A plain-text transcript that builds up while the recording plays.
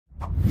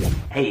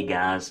Hey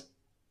guys,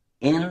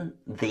 in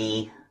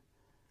the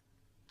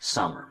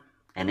summer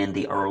and in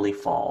the early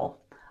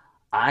fall,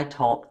 I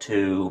talk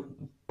to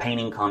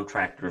painting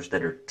contractors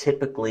that are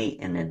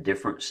typically in a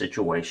different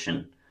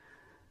situation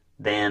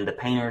than the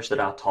painters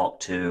that I talk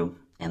to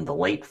in the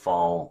late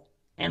fall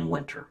and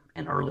winter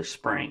and early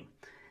spring.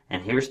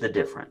 And here's the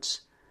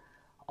difference.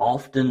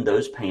 Often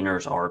those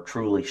painters are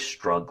truly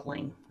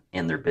struggling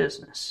in their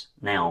business.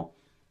 Now,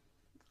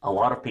 a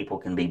lot of people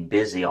can be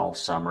busy all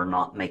summer,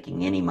 not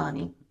making any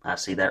money. I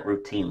see that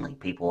routinely.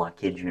 People, I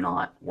kid you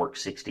not, work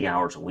 60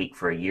 hours a week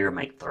for a year,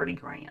 make 30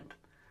 grand.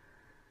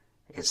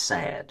 It's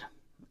sad.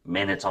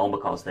 Man, it's all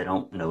because they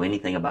don't know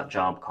anything about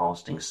job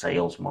costing,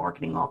 sales,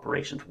 marketing,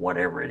 operations,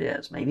 whatever it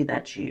is. Maybe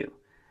that's you.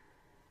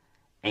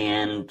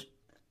 And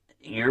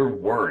you're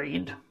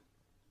worried,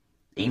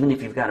 even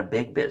if you've got a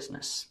big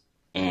business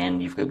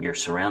and you're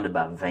surrounded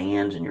by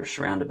vans and you're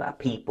surrounded by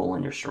people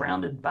and you're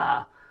surrounded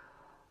by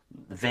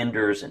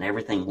vendors and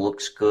everything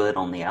looks good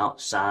on the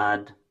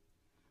outside,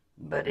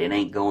 but it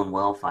ain't going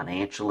well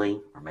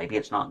financially, or maybe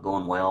it's not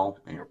going well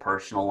in your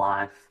personal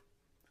life.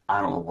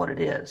 I don't know what it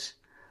is.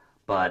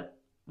 But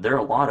there are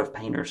a lot of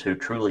painters who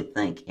truly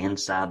think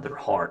inside their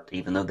heart,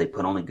 even though they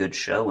put on a good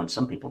show, and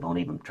some people don't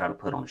even try to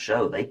put on a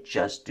show, they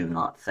just do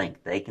not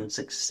think they can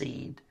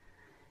succeed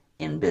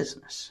in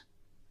business.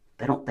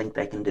 They don't think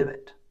they can do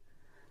it.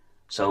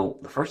 So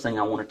the first thing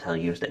I want to tell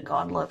you is that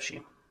God loves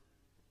you.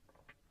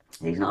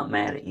 He's not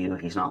mad at you.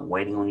 He's not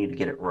waiting on you to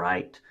get it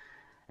right.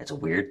 It's a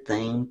weird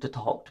thing to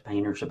talk to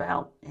painters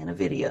about in a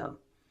video.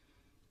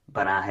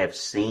 But I have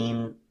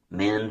seen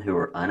men who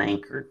are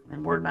unanchored,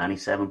 and we're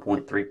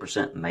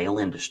 97.3% male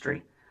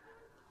industry,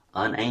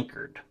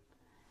 unanchored,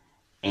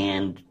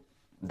 and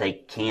they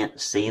can't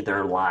see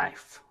their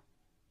life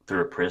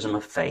through a prism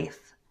of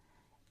faith,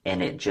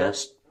 and it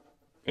just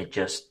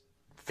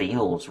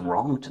feels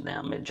wrong to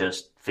them. It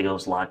just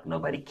feels like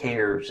nobody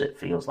cares. It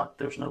feels like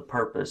there's no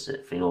purpose.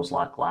 It feels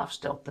like life's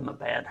dealt them a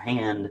bad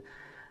hand.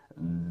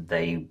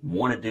 They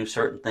want to do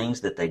certain things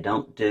that they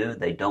don't do.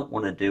 They don't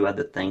want to do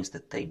other things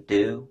that they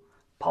do.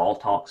 Paul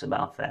talks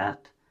about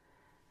that.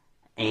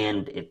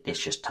 And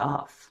it's just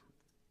tough.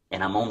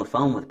 And I'm on the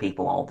phone with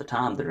people all the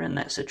time that are in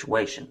that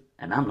situation.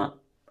 And I'm not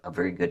a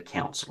very good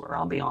counselor,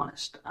 I'll be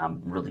honest.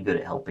 I'm really good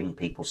at helping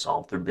people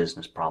solve their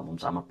business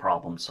problems. I'm a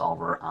problem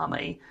solver. I'm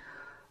a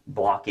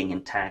blocking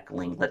and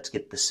tackling, let's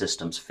get the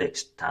systems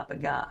fixed type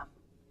of guy,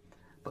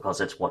 because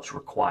that's what's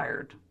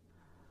required.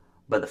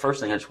 But the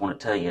first thing I just want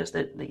to tell you is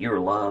that you're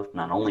loved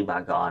not only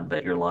by God,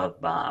 but you're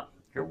loved by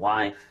your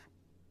wife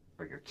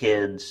or your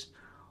kids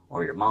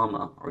or your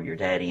mama or your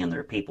daddy, and there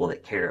are people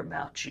that care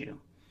about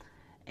you.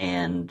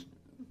 And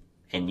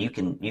you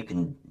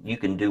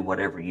can do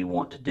whatever you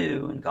want to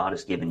do, and God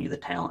has given you the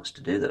talents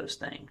to do those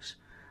things.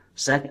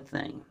 Second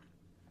thing,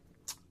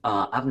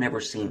 I've never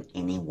seen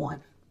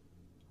anyone,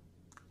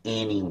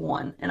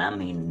 and I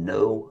mean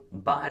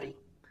nobody,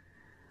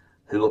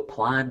 who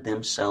applied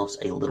themselves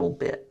a little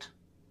bit,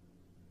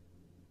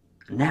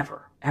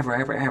 never,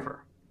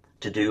 ever,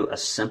 to do a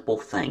simple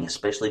thing,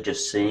 especially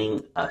just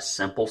seeing a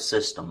simple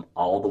system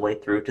all the way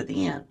through to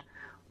the end.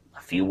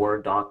 A few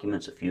Word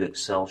documents, a few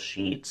Excel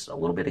sheets, a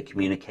little bit of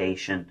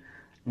communication.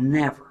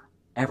 Never,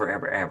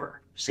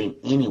 ever seen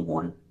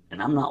anyone,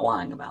 and I'm not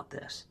lying about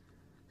this,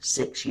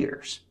 6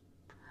 years,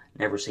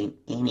 never seen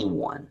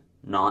anyone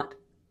not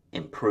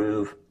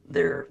improve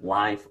their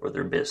life or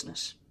their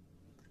business.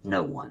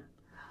 No one.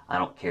 I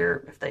don't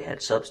care if they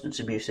had substance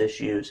abuse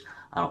issues.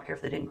 I don't care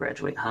if they didn't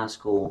graduate high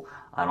school.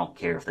 I don't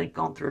care if they've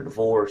gone through a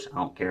divorce. I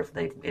don't care if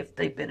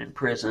they've been in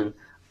prison.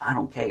 I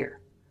don't care.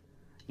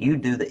 You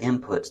do the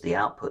inputs, the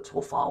outputs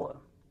will follow.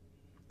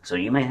 So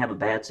you may have a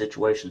bad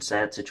situation,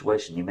 sad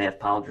situation. You may have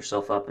piled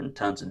yourself up in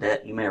tons of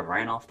debt. You may have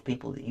ran off the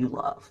people that you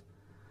love.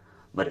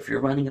 But if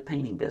you're running a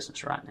painting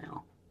business right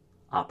now,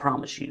 I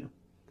promise you,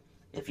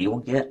 if you'll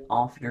get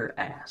off your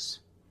ass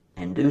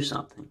and do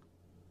something,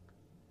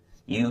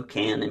 you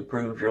can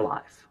improve your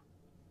life.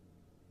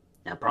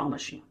 I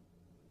promise you.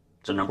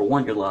 So number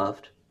one, you're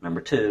loved.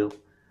 Number two,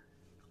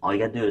 all you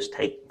got to do is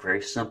take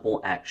very simple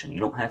action. You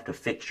don't have to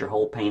fix your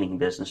whole painting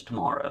business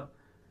tomorrow.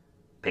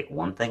 Pick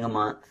one thing a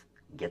month,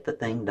 get the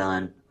thing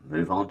done,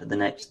 move on to the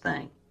next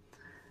thing.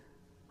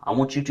 I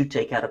want you to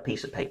take out a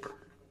piece of paper,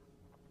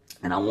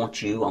 and I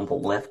want you on the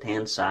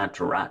left-hand side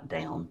to write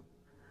down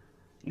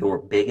your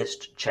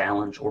biggest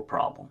challenge or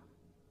problem.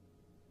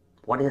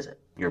 What is it?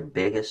 Your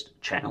biggest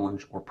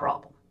challenge or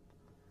problem.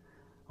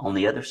 On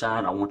the other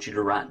side, I want you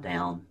to write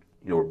down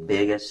your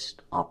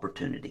biggest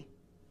opportunity.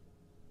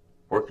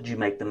 Where could you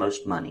make the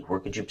most money? Where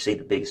could you see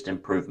the biggest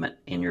improvement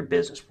in your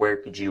business? Where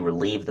could you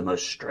relieve the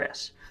most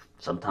stress?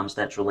 Sometimes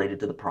that's related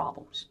to the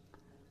problems.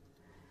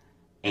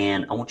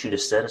 And I want you to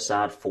set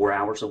aside 4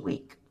 hours a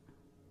week.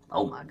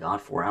 Oh my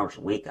God, 4 hours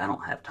a week? I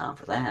don't have time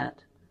for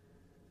that.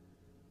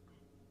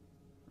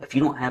 If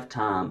you don't have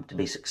time to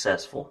be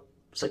successful,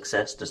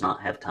 success does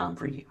not have time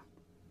for you.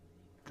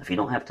 If you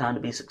don't have time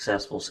to be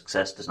successful,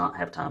 success does not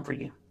have time for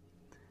you.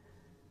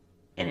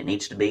 And it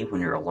needs to be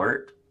when you're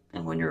alert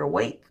and when you're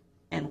awake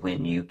and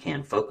when you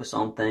can focus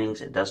on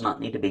things. It does not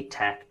need to be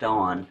tacked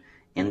on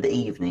in the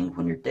evening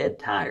when you're dead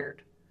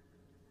tired.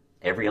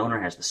 Every owner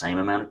has the same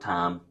amount of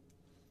time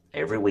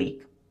every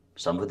week.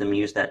 Some of them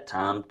use that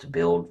time to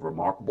build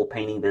remarkable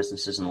painting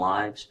businesses and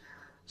lives.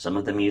 Some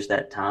of them use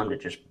that time to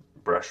just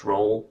brush,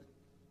 roll,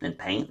 and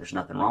paint. There's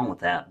nothing wrong with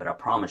that, but I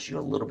promise you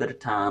a little bit of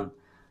time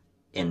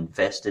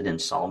invested in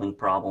solving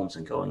problems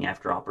and going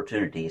after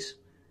opportunities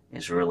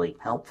is really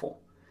helpful.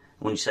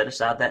 When you set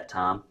aside that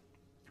time,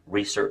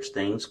 research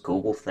things,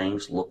 Google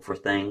things, look for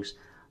things,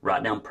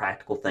 write down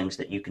practical things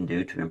that you can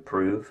do to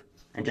improve,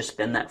 and just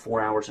spend that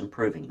 4 hours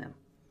improving them.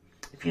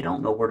 If you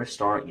don't know where to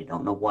start, you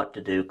don't know what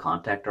to do,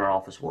 contact our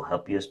office. We'll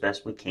help you as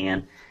best we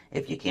can.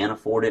 If you can't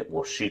afford it,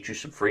 we'll shoot you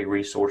some free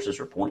resources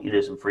or point you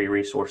to some free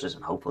resources,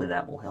 and hopefully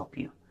that will help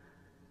you.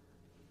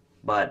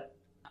 But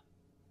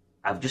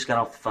I've just got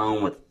off the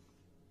phone with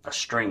a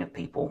string of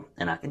people,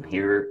 and I can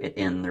hear it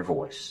in their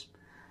voice.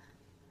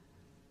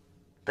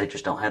 They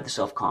just don't have the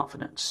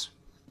self-confidence.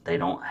 They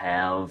don't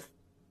have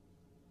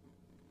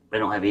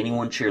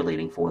anyone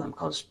cheerleading for them,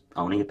 because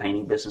owning a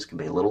painting business can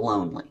be a little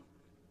lonely.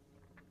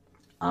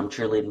 I'm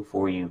cheerleading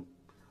for you.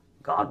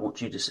 God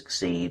wants you to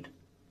succeed.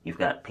 You've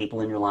got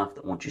people in your life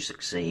that want you to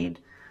succeed.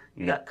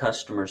 You've got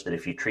customers that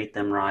if you treat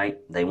them right,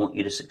 they want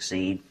you to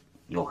succeed.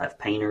 You'll have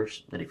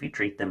painters that if you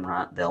treat them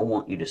right, they'll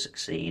want you to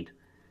succeed.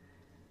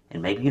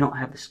 And maybe you don't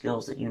have the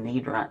skills that you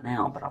need right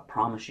now, but I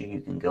promise you, you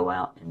can go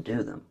out and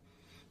do them.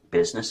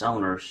 Business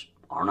owners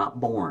are not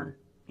born.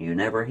 You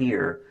never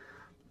hear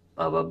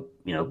of a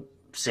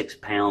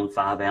 6-pound,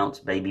 5-ounce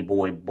baby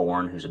boy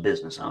born who's a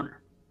business owner.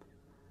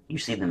 You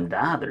see them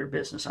die that are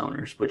business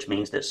owners, which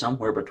means that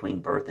somewhere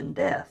between birth and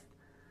death,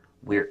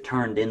 we're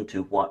turned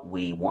into what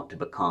we want to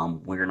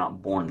become. We're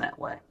not born that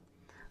way.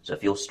 So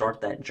if you'll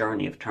start that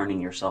journey of turning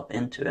yourself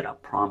into it, I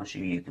promise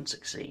you, you can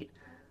succeed.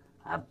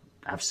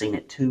 I've seen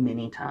it too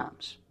many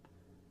times.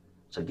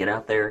 So get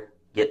out there,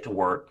 get to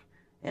work,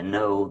 and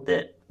know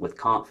that with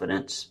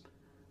confidence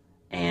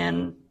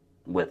and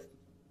with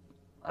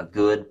a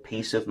good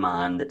peace of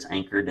mind that's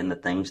anchored in the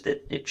things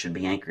that it should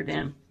be anchored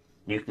in,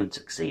 you can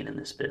succeed in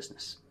this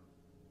business.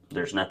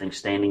 There's nothing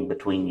standing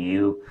between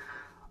you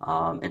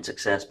and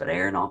success but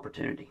air and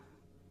opportunity.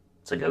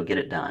 So go get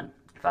it done.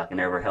 If I can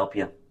ever help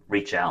you,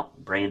 reach out,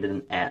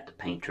 Brandon at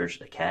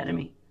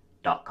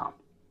paintersacademy.com.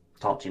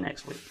 Talk to you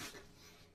next week.